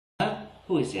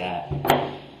Who is that?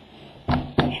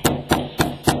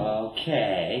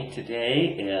 Okay,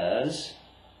 today is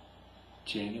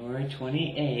January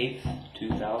 28th,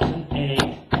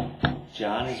 2008.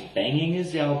 John is banging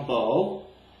his elbow.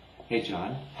 Hey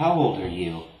John, how old are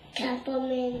you? Couple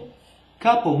minutes.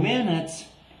 Couple minutes?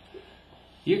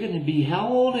 You're going to be how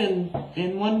old in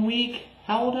 1 week?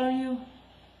 How old are you?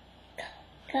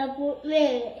 Couple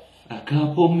minutes. A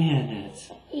couple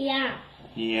minutes. Yeah.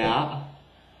 Yeah.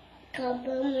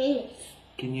 Couple minutes.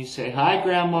 Can you say hi,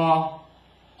 Grandma?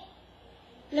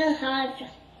 No hard.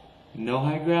 No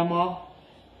hi, Grandma?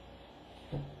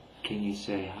 Can you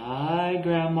say hi,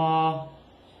 Grandma?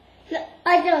 No,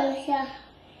 I don't say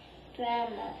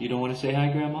grandma. You don't want to say hi,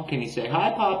 Grandma? Can you say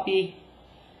hi, Poppy?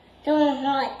 Don't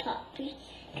hard, Poppy.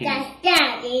 Can That's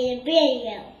Daddy in the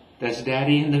video. That's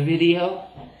Daddy in the video?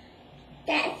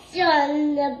 That's John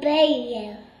in the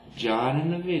video. John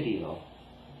in the video.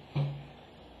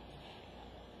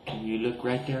 Can you look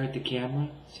right there at the camera?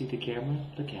 See the camera?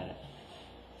 Look at it.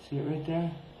 See it right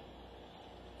there?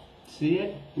 See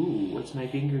it? Ooh, what's my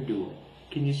finger doing?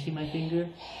 Can you see my finger?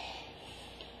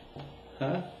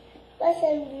 Huh?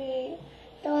 Listen to me.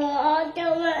 I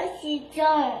don't want to see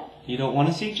John. You don't want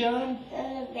to see John?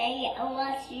 In the video, I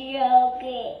want to see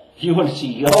Yogi. You want to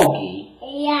see Yogi?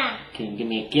 Yeah. Can you give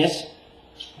me a kiss?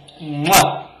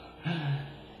 Mwah!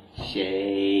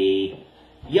 Say,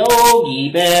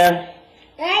 Yogi Bear.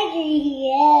 Thank you.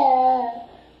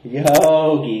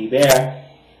 Yogi Bear.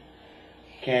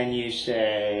 Can you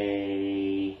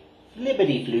say,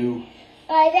 Flippity Flu?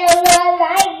 I don't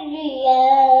want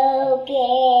Yogi.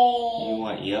 You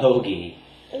want Yogi?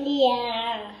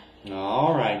 Yeah.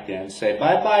 Alright then, say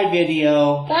bye-bye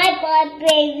video. Bye-bye,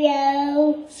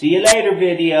 video. See you later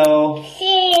video.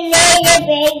 See you later,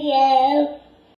 video.